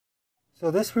So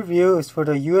this review is for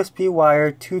the USB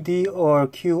wire 2D or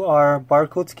QR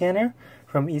barcode scanner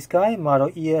from Esky, model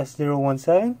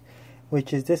ES017,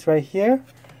 which is this right here.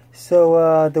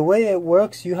 So the way it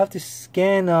works, you have to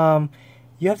scan,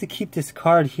 you have to keep this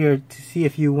card here to see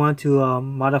if you want to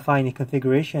modify any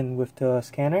configuration with the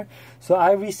scanner. So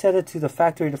I reset it to the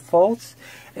factory defaults,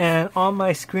 and on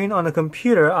my screen on the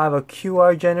computer I have a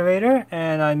QR generator,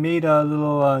 and I made a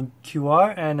little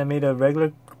QR and I made a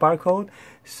regular barcode.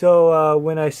 So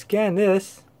when I scan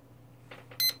this,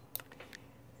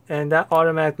 and that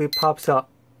automatically pops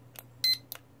up.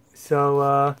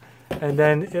 So and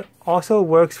then it also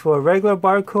works for a regular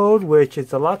barcode, which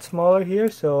is a lot smaller here,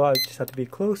 so I just have to be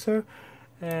closer.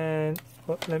 And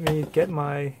let me get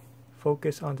my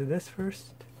focus onto this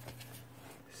first.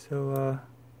 So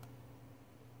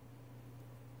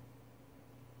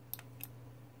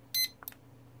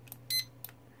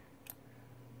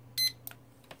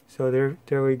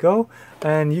there we go,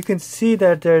 and you can see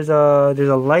that there's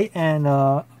a light and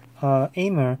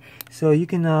aimer, so you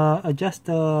can adjust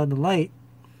the light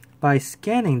by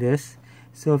scanning this.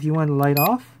 So if you want the light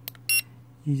off,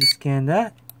 you just scan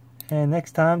that, and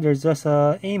next time there's just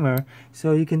a aimer,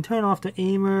 so you can turn off the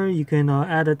aimer, you can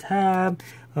add a tab,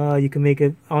 you can make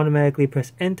it automatically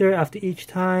press enter after each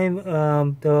time.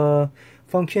 The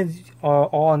functions are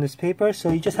all on this paper, so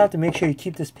you just have to make sure you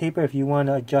keep this paper if you want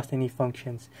to adjust any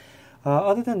functions.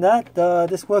 Other than that,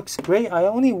 this works great. I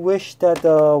only wish that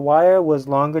the wire was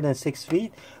longer than 6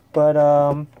 feet, but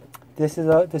this is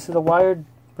a wired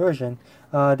version.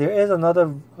 There is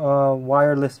another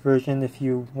wireless version if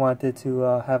you wanted to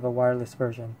have a wireless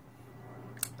version.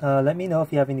 Let me know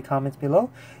if you have any comments below,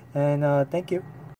 and thank you.